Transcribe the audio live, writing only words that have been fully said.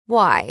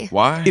Why?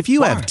 Why? If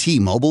you have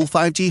T-Mobile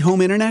 5G home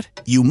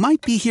internet, you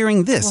might be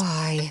hearing this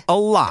Why? a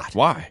lot.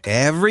 Why?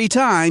 Every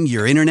time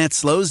your internet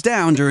slows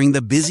down during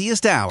the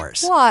busiest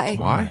hours. Why?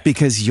 Why?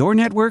 Because your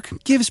network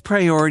gives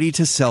priority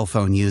to cell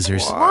phone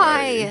users.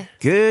 Why?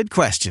 Good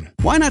question.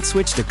 Why not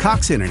switch to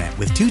Cox Internet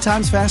with 2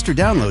 times faster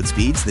download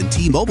speeds than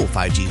T-Mobile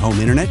 5G home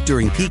internet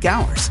during peak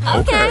hours?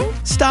 Okay.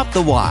 Stop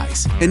the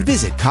whys and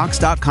visit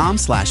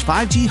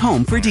cox.com/5G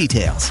home for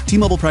details.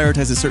 T-Mobile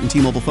prioritizes certain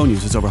T-Mobile phone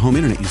users over home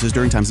internet users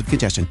during times of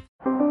congestion.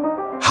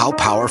 How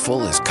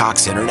powerful is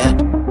Cox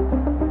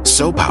Internet?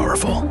 So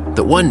powerful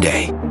that one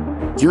day,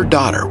 your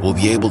daughter will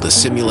be able to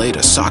simulate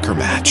a soccer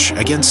match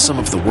against some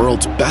of the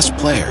world's best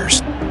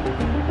players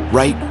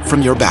right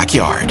from your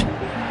backyard.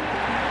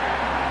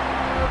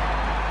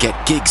 Get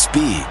gig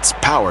speeds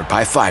powered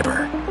by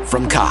fiber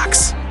from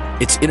Cox.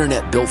 It's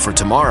internet built for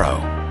tomorrow,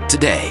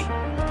 today.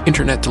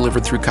 Internet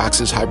delivered through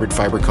Cox's hybrid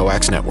fiber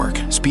coax network.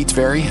 Speeds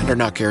vary and are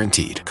not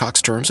guaranteed.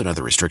 Cox terms and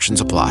other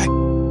restrictions apply.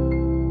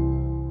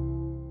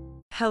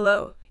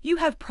 Hello. You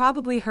have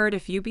probably heard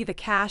If You Be the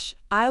Cash,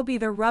 I'll Be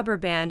the Rubber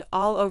Band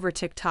all over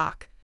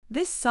TikTok.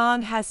 This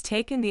song has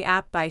taken the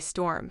app by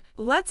storm.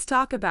 Let's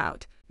talk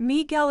about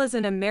Miguel is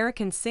an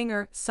American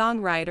singer,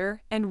 songwriter,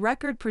 and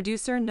record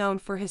producer known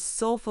for his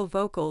soulful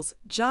vocals,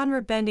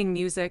 genre-bending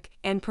music,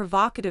 and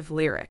provocative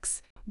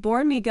lyrics.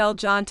 Born Miguel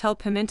Jontel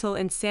Pimentel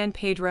in San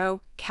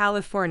Pedro,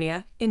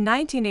 California, in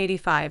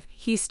 1985,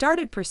 he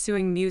started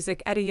pursuing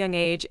music at a young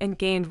age and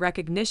gained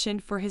recognition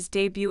for his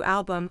debut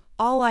album,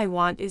 All I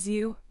Want Is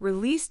You,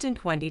 released in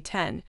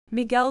 2010.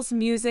 Miguel's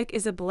music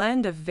is a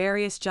blend of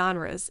various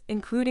genres,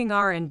 including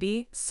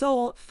R&B,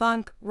 soul,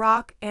 funk,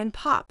 rock, and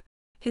pop.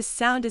 His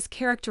sound is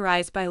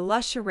characterized by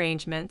lush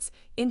arrangements,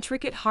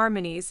 intricate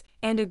harmonies,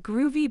 and a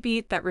groovy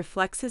beat that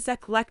reflects his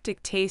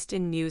eclectic taste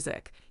in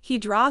music. He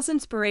draws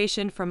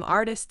inspiration from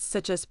artists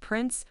such as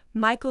Prince,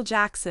 Michael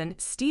Jackson,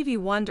 Stevie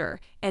Wonder,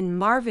 and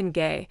Marvin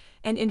Gaye,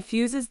 and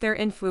infuses their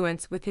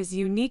influence with his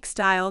unique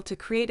style to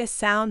create a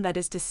sound that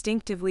is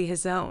distinctively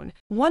his own.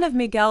 One of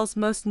Miguel's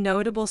most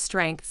notable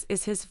strengths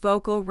is his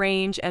vocal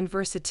range and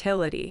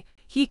versatility.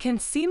 He can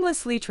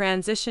seamlessly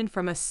transition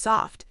from a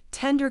soft,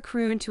 tender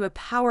croon to a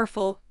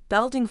powerful,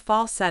 belting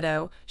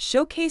falsetto,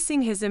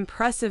 showcasing his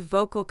impressive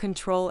vocal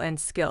control and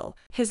skill.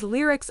 His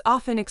lyrics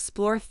often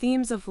explore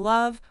themes of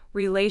love,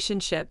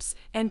 relationships,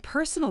 and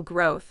personal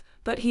growth,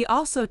 but he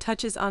also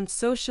touches on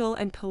social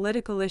and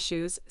political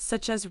issues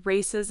such as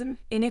racism,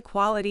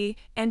 inequality,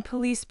 and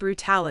police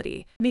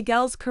brutality.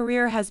 Miguel's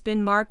career has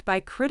been marked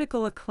by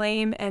critical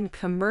acclaim and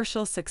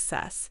commercial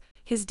success.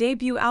 His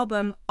debut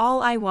album,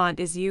 All I Want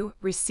Is You,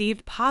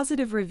 received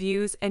positive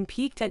reviews and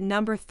peaked at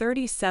number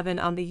 37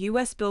 on the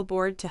US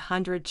Billboard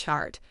 100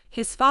 chart.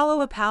 His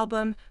follow-up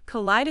album,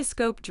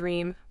 Kaleidoscope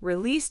Dream,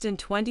 released in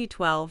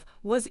 2012,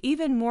 was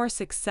even more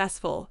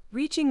successful,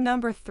 reaching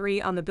number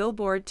 3 on the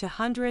Billboard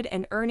 100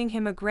 and earning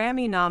him a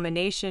Grammy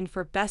nomination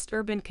for Best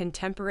Urban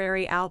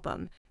Contemporary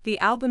Album. The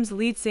album's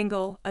lead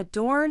single,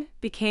 Adorn,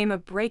 became a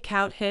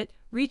breakout hit,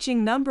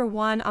 reaching number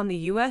 1 on the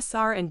US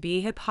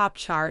R&B hip-hop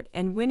chart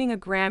and winning a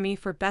Grammy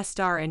for Best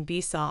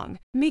R&B Song.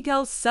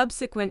 Miguel's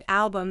subsequent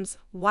albums,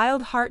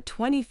 Wild Heart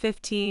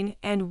 2015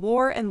 and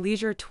War and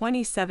Leisure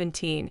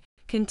 2017,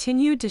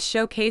 continued to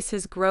showcase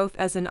his growth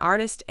as an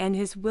artist and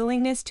his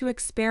willingness to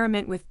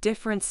experiment with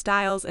different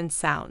styles and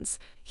sounds.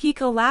 He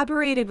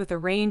collaborated with a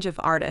range of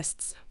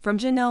artists, from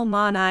Janelle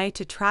Monáe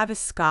to Travis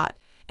Scott,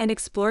 and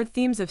explored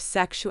themes of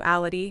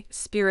sexuality,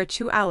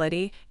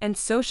 spirituality, and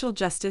social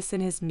justice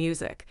in his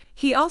music.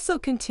 He also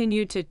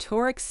continued to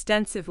tour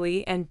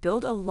extensively and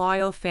build a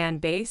loyal fan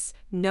base,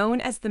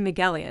 known as the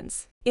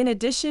Miguelians. In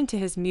addition to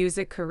his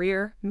music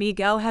career,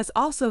 Miguel has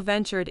also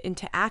ventured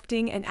into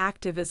acting and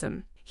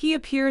activism. He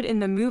appeared in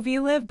the movie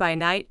Live by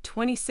Night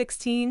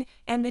 2016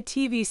 and the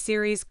TV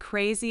series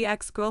Crazy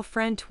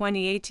Ex-Girlfriend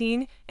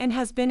 2018, and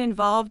has been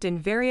involved in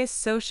various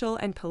social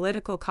and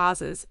political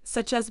causes,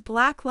 such as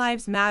Black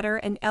Lives Matter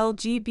and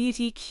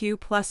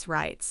LGBTQ+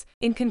 rights.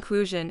 In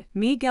conclusion,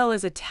 Miguel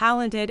is a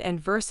talented and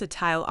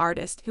versatile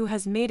artist who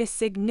has made a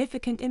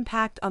significant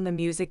impact on the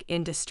music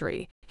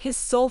industry. His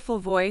soulful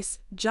voice,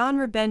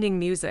 genre-bending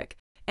music,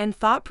 and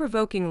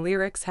thought-provoking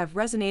lyrics have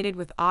resonated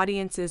with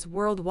audiences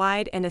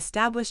worldwide and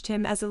established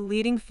him as a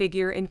leading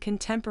figure in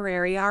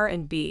contemporary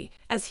R&B.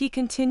 As he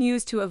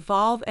continues to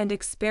evolve and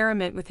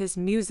experiment with his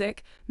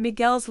music,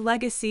 Miguel's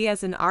legacy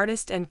as an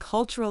artist and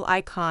cultural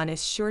icon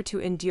is sure to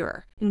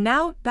endure.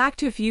 Now, back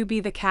to If You Be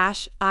the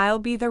Cash, I'll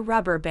Be the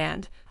Rubber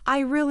Band. I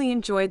really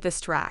enjoyed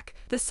this track.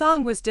 The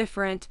song was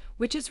different,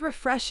 which is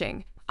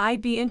refreshing.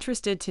 I'd be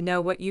interested to know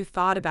what you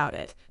thought about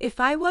it. If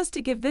I was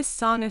to give this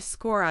song a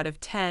score out of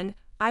 10,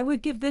 I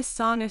would give this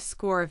song a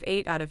score of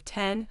 8 out of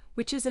 10,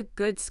 which is a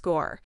good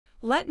score.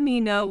 Let me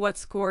know what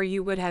score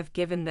you would have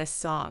given this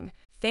song.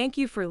 Thank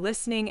you for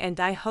listening, and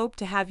I hope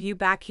to have you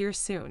back here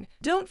soon.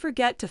 Don't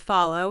forget to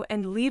follow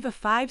and leave a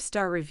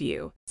 5-star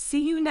review.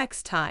 See you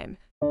next time.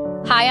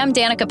 Hi, I'm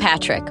Danica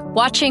Patrick.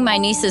 Watching my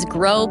nieces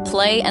grow,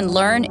 play, and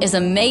learn is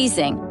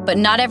amazing, but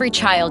not every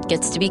child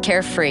gets to be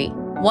carefree.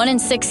 1 in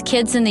 6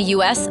 kids in the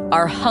U.S.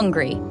 are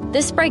hungry.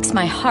 This breaks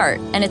my heart,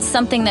 and it's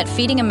something that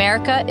Feeding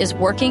America is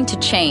working to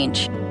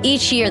change.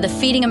 Each year, the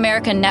Feeding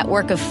America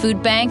network of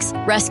food banks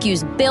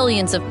rescues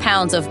billions of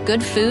pounds of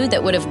good food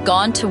that would have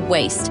gone to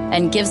waste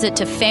and gives it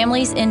to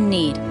families in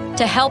need.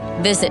 To help,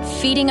 visit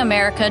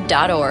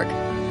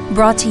feedingamerica.org.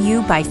 Brought to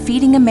you by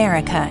Feeding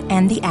America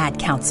and the Ad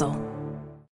Council.